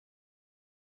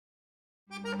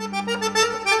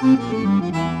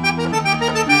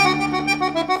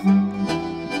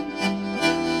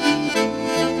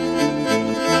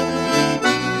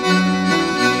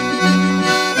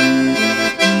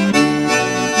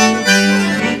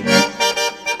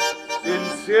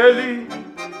Sincerely,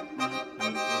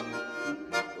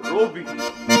 Roby.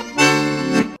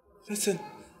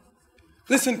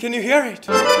 Listen, can you hear it?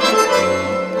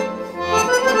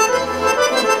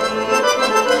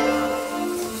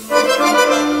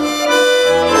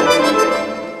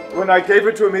 When I gave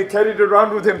it to him, he carried it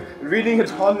around with him, reading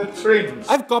it on the trains.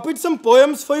 I've copied some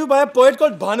poems for you by a poet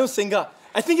called Bhanu Singha.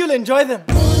 I think you'll enjoy them.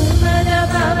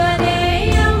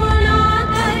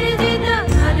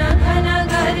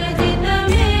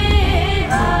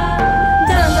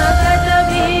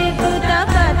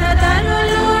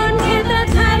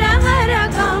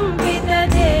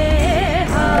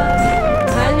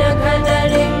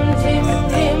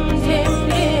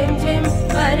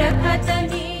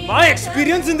 My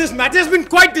experience in this matter has been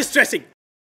quite distressing.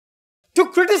 To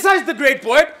criticize the great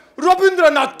poet,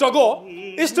 Rabindranath Tagore,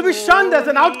 is to be shunned as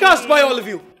an outcast by all of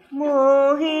you.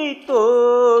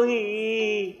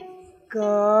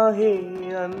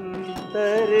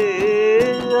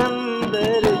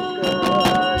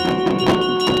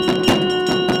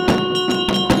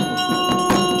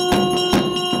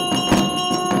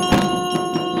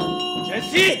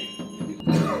 Jesse,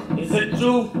 is it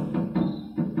true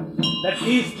that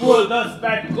his poor thus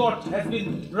bad court has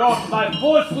been brought by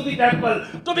force to the temple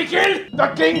to be killed? The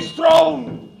king's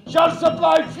throne shall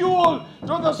supply fuel to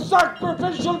the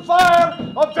sacrificial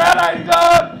fire of their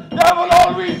anger. There will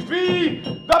always be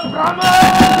the Brahman.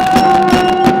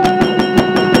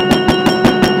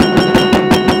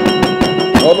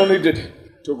 Not only did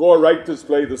Tagore write this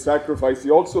play, The Sacrifice,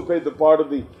 he also played the part of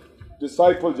the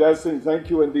disciple Jasin, thank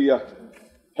you, and the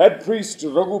head priest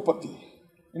Raghupati.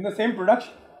 In the same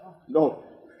production? No,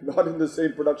 not in the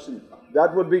same production.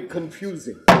 That would be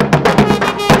confusing.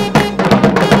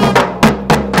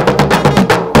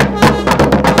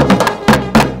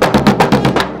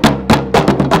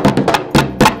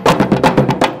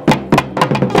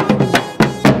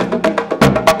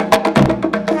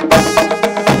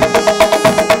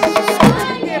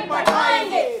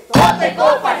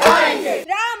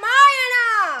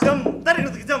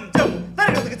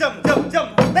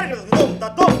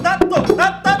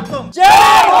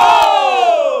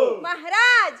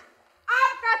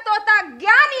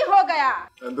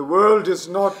 And the world is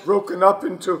not broken up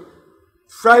into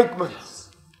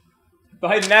fragments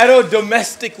by narrow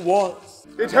domestic walls.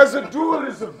 It has a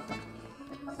dualism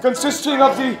consisting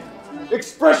of the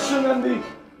expression and the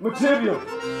material.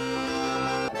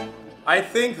 I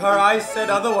think her eyes said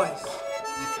otherwise.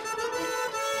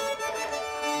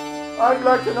 I'm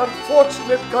like an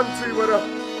unfortunate country where a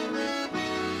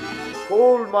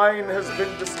coal mine has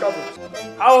been discovered.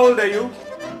 How old are you?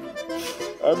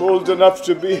 I'm old enough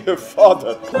to be her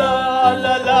father. La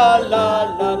la la la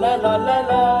la la la la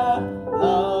la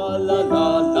la la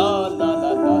la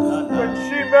la la. When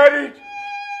she married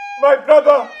my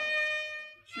brother,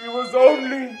 she was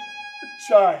only a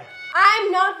child. I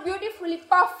am not beautifully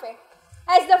perfect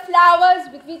as the flowers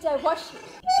with which I worship.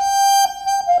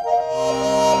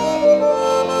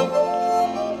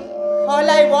 All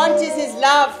I want is his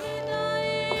love,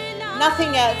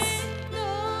 nothing else.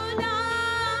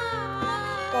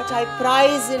 What I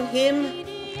prize in him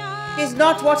is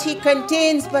not what he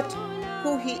contains, but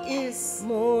who he is.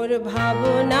 Mor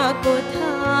bhabona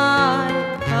kothay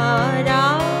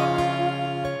hara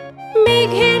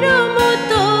meghero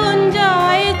moton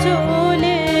jay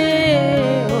chole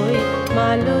oi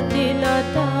maloti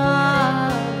lata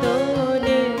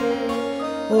dole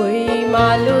oi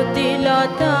maloti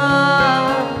lata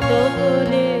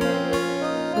dole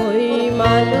oi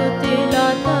maloti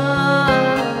lata